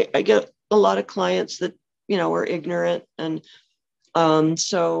 Yeah, I get a lot of clients that, are ignorant. And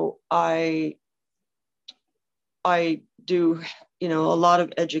so I do, a lot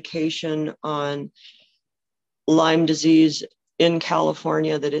of education on Lyme disease in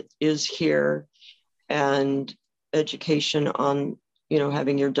California, that it is here, and education on,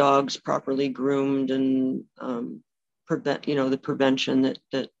 having your dogs properly groomed and prevent, the prevention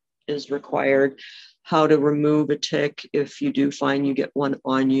that is required, how to remove a tick if you do find you get one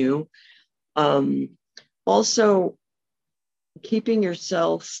on you. Also,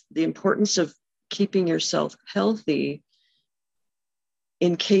 the importance of keeping yourself healthy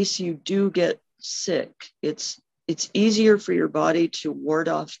in case you do get sick. It's easier for your body to ward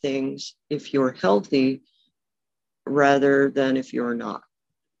off things if you're healthy rather than if you're not.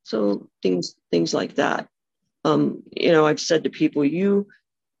 So things like that. I've said to people, you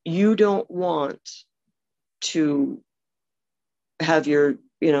don't want to have your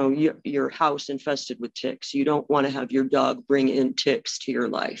house infested with ticks. You don't want to have your dog bring in ticks to your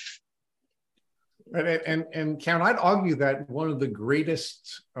life. Right. And Karen, I'd argue that one of the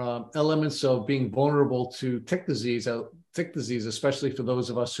greatest elements of being vulnerable to tick disease, especially for those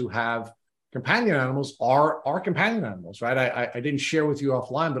of us who have companion animals, are our companion animals, right? I didn't share with you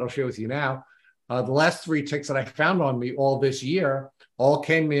offline, but I'll share with you now. The last 3 ticks that I found on me all this year all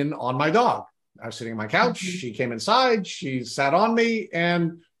came in on my dog. I was sitting on my couch. Mm-hmm. She came inside. She sat on me,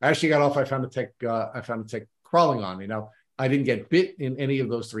 and as she got off, I found a tick. Crawling on me. Now, I didn't get bit in any of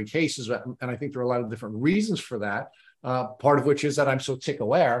those 3 cases, and I think there are a lot of different reasons for that. Part of which is that I'm so tick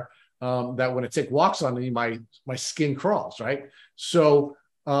aware that when a tick walks on me, my skin crawls, right? So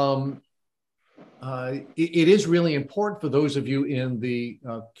it is really important for those of you in the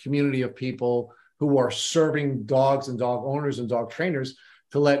community of people who are serving dogs and dog owners and dog trainers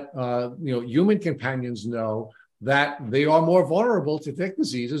to let human companions know that they are more vulnerable to tick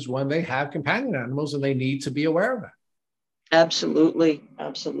diseases when they have companion animals, and they need to be aware of that. Absolutely.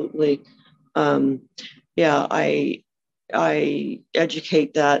 Yeah, I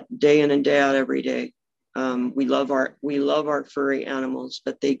educate that day in and day out every day. We love our furry animals,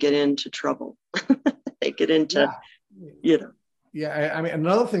 but they get into trouble. They get into, Yeah, I mean,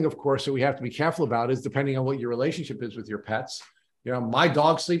 another thing, of course, that we have to be careful about is depending on what your relationship is with your pets. My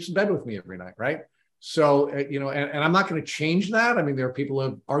dog sleeps in bed with me every night, right? So, and I'm not going to change that. I mean, there are people who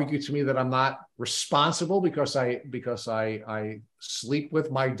have argued to me that I'm not responsible because I sleep with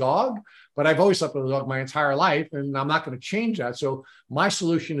my dog, but I've always slept with a dog my entire life, and I'm not going to change that. So my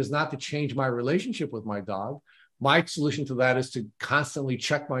solution is not to change my relationship with my dog. My solution to that is to constantly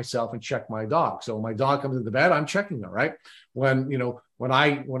check myself and check my dog. So when my dog comes into bed, I'm checking her, right? When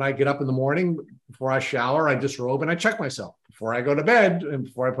I get up in the morning, before I shower, I disrobe and I check myself. Before I go to bed and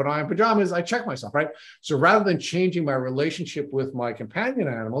before I put on my pajamas, I check myself, right? So rather than changing my relationship with my companion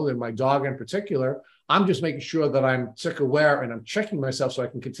animal, and my dog in particular, I'm just making sure that I'm tick aware and I'm checking myself so I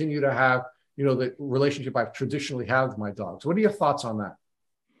can continue to have, the relationship I've traditionally had with my dogs. What are your thoughts on that?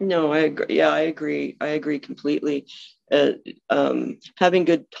 No, I agree. Yeah, I agree. I agree completely. Having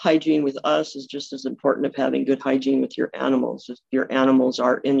good hygiene with us is just as important as having good hygiene with your animals. If your animals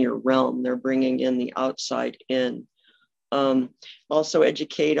are in your realm, they're bringing in the outside in. Also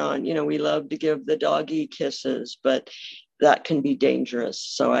educate on, we love to give the doggy kisses, but that can be dangerous.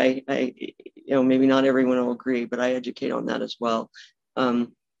 So I maybe not everyone will agree, but I educate on that as well.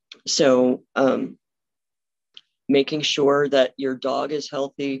 Making sure that your dog is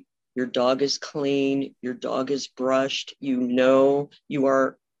healthy your dog is clean, your dog is brushed, you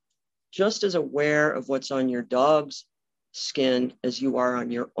are just as aware of what's on your dog's skin as you are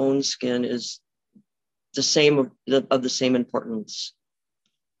on your own skin is the same of the same importance.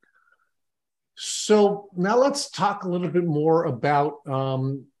 So now let's talk a little bit more about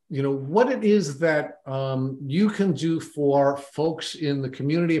what it is that you can do for folks in the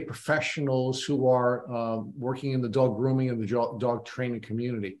community of professionals who are working in the dog grooming and the dog training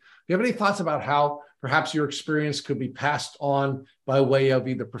community. Do you have any thoughts about how perhaps your experience could be passed on by way of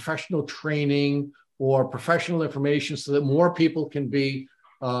either professional training or professional information so that more people can be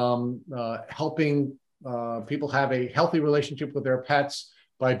helping people have a healthy relationship with their pets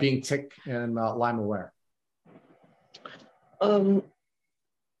by being tick and Lyme aware?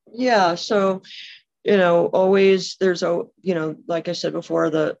 Yeah, so, always there's like I said before,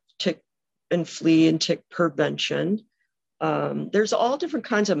 the tick and flea and tick prevention. There's all different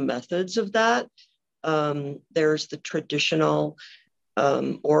kinds of methods of that. There's the traditional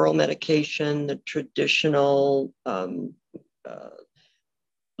oral medication, the traditional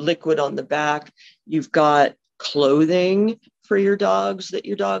liquid on the back. You've got clothing for your dogs that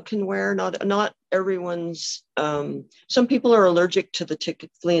your dog can wear. Not everyone's, some people are allergic to the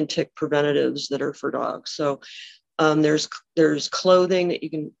flea and tick preventatives that are for dogs. So there's clothing that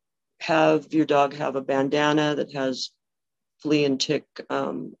you can have your dog have, a bandana that has flea and tick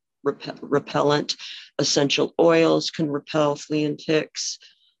repellent. Essential oils can repel flea and ticks.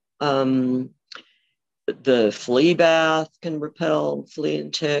 The flea bath can repel flea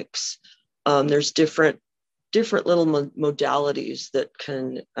and ticks. There's different little modalities that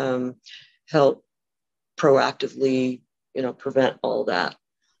can help proactively, prevent all that.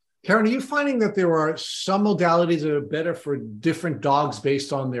 Karen, are you finding that there are some modalities that are better for different dogs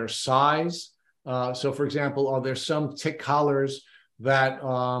based on their size? So, for example, are there some tick collars that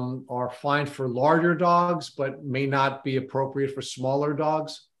are fine for larger dogs, but may not be appropriate for smaller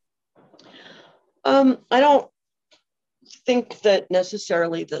dogs? I don't think that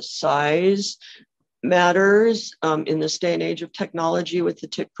necessarily the size matters in this day and age of technology with the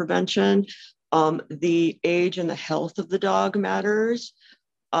tick prevention. The age and the health of the dog matters.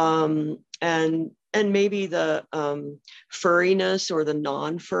 And maybe the furriness or the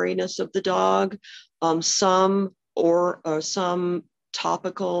non-furriness of the dog. Some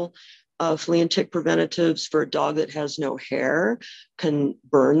topical flea and tick preventatives for a dog that has no hair can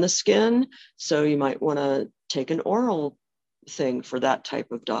burn the skin. So you might want to take an oral thing for that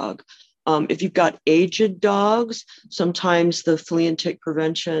type of dog. If you've got aged dogs, sometimes the flea and tick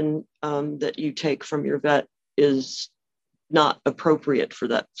prevention that you take from your vet is not appropriate for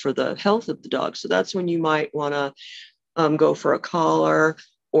the health of the dog. So that's when you might want to go for a collar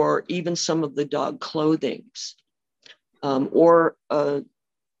or even some of the dog clothings or an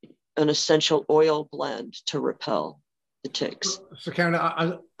essential oil blend to repel the ticks. So Karen,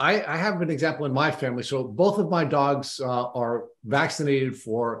 I have an example in my family. So both of my dogs are vaccinated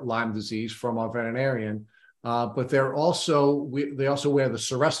for Lyme disease from our veterinarian, but they also wear the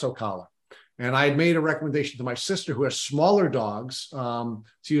Seresto collar. And I had made a recommendation to my sister who has smaller dogs to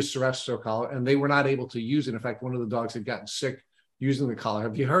use Seresto collar, and they were not able to use it. In fact, one of the dogs had gotten sick using the collar.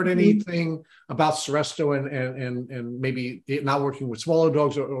 Have you heard anything about Seresto and maybe it not working with smaller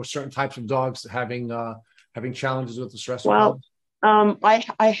dogs or certain types of dogs having challenges with the Seresto collar?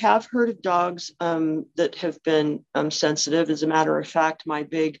 I have heard of dogs that have been sensitive. As a matter of fact, my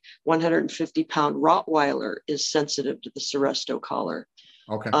big 150-pound Rottweiler is sensitive to the Seresto collar.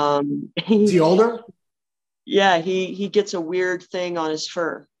 Okay. Is he older? Yeah, he gets a weird thing on his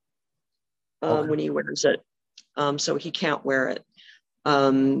fur when he wears it. So he can't wear it.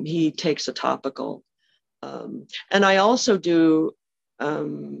 He takes a topical. And I also do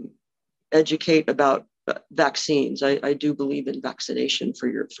educate about vaccines. I do believe in vaccination for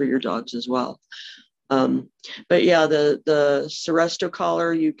your dogs as well. But yeah, the Seresto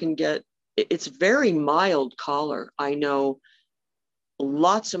collar, you can get, it's very mild collar. I know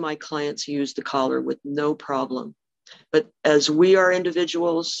lots of my clients use the collar with no problem. But as we are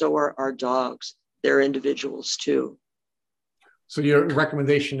individuals, so are our dogs. They're individuals too. So your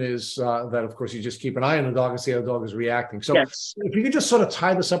recommendation is that, of course, you just keep an eye on the dog and see how the dog is reacting. So yes. If you could just sort of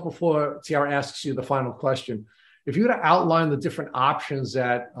tie this up before Tiara asks you the final question, if you were to outline the different options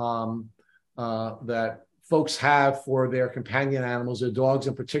that that folks have for their companion animals, their dogs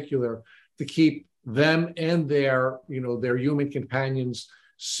in particular, to keep them and their human companions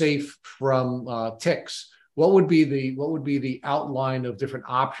safe from ticks, what would be the outline of different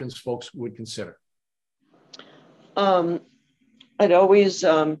options folks would consider? I'd always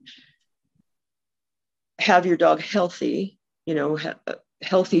have your dog healthy,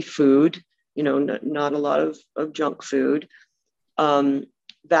 healthy food, not a lot of junk food.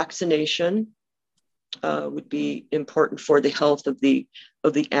 Vaccination would be important for the health of the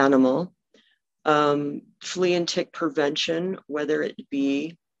animal. Flea and tick prevention, whether it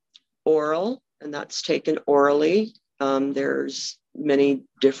be oral, and that's taken orally. There's many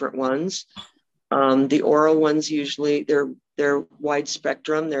different ones. The oral ones, usually they're wide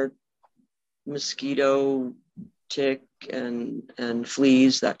spectrum. They're mosquito, tick, and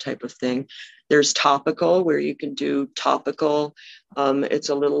fleas, that type of thing. There's topical, where you can do topical. It's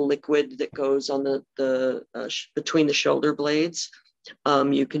a little liquid that goes on the between the shoulder blades.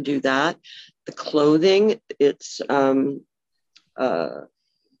 You can do that. The clothing, it's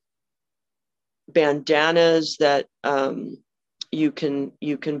bandanas that you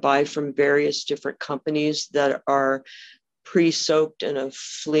can buy from various different companies that are pre-soaked in a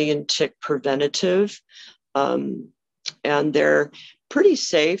flea and tick preventative. And they're pretty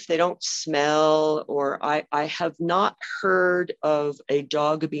safe. They don't smell, or I have not heard of a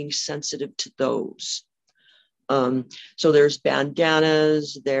dog being sensitive to those. So there's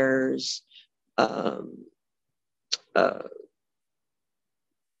bandanas, there's I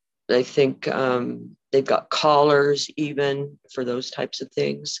think they've got collars even for those types of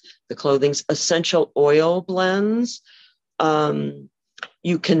things. The clothing's essential oil blends.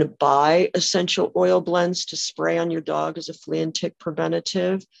 You can buy essential oil blends to spray on your dog as a flea and tick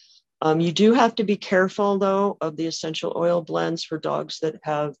preventative. You do have to be careful, though, of the essential oil blends for dogs that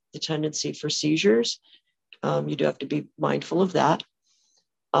have the tendency for seizures. You do have to be mindful of that.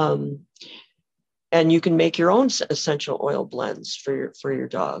 And you can make your own essential oil blends for your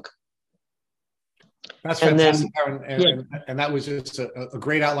dog. That's fantastic, Karen. And that was just a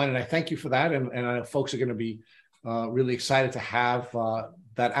great outline, and I thank you for that. And folks are going to be really excited to have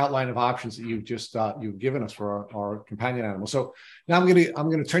that outline of options that you've given us for our companion animals. So now I'm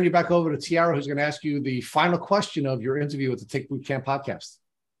going to turn you back over to Tiara, who's going to ask you the final question of your interview with the Tick Boot Camp podcast.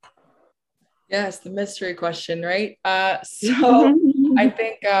 Yes, the mystery question, right? So I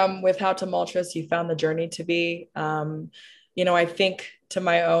think with how tumultuous you found the journey to be, I think to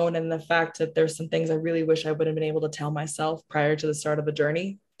my own, and the fact that there's some things I really wish I would have been able to tell myself prior to the start of the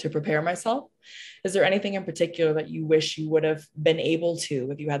journey to prepare myself. Is there anything in particular that you wish you would have been able to,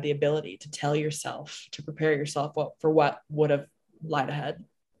 if you had the ability to tell yourself, to prepare yourself for what would have lied ahead?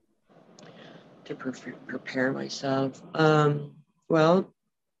 To prepare myself? Well,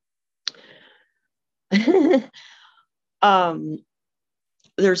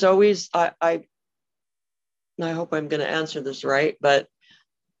 there's always, I hope I'm going to answer this right, but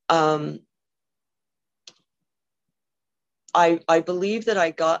I believe that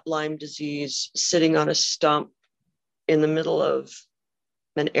I got Lyme disease sitting on a stump in the middle of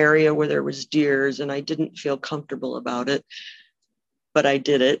an area where there was deers, and I didn't feel comfortable about it, but I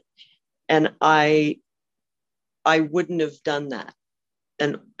did it. And I wouldn't have done that.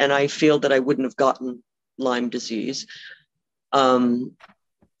 And I feel that I wouldn't have gotten Lyme disease.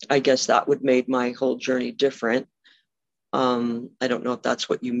 I guess that would make my whole journey different. I don't know if that's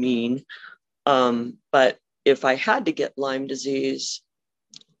what you mean. But if I had to get Lyme disease,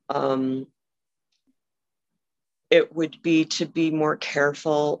 it would be to be more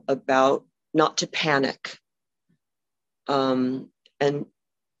careful about not to panic, and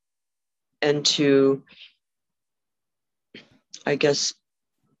to, I guess,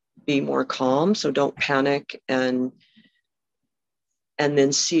 be more calm. So don't panic, and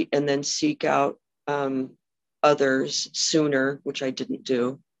then seek out others sooner, which I didn't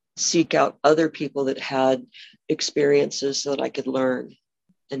do. Seek out other people that had experiences so that I could learn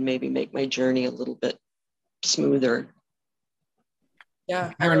and maybe make my journey a little bit smoother.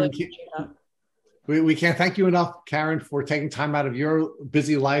 Yeah, Karen, I really appreciate that. We can't thank you enough, Karen, for taking time out of your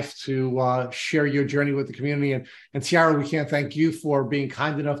busy life to share your journey with the community. And Tiara, we can't thank you for being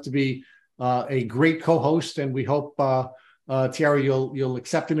kind enough to be a great co-host. And we hope, Tiara, you'll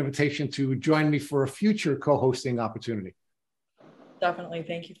accept an invitation to join me for a future co-hosting opportunity. Definitely.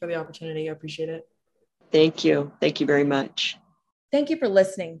 Thank you for the opportunity. I appreciate it. Thank you. Thank you very much. Thank you for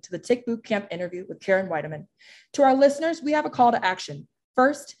listening to the Tick Boot Camp interview with Karen Weideman. To our listeners, we have a call to action.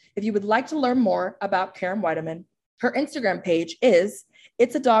 First, if you would like to learn more about Karen Weideman, her Instagram page is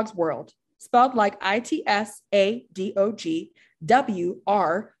It's a Dog's World, spelled like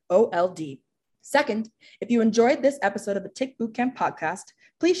ITSADOGWROLD. Second, if you enjoyed this episode of the Tick Boot Camp podcast,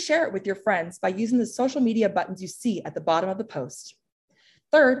 please share it with your friends by using the social media buttons you see at the bottom of the post.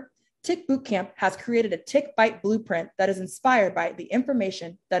 Third, Tick Boot Camp has created a tick bite blueprint that is inspired by the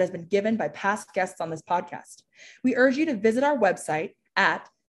information that has been given by past guests on this podcast. We urge you to visit our website at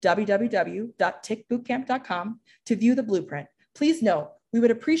www.tickbootcamp.com to view the blueprint. Please note, We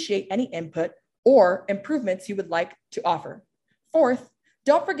would appreciate any input or improvements you would like to offer. Fourth,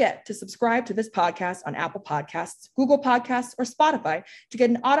 don't forget to subscribe to this podcast on Apple Podcasts, Google Podcasts, or Spotify to get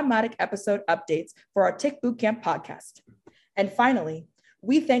an automatic episode updates for our Tick Bootcamp podcast. And finally,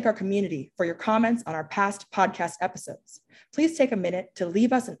 we thank our community for your comments on our past podcast episodes. Please take a minute to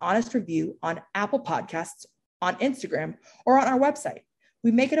leave us an honest review on Apple Podcasts, on Instagram, or on our website. We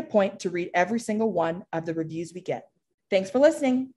make it a point to read every single one of the reviews we get. Thanks for listening.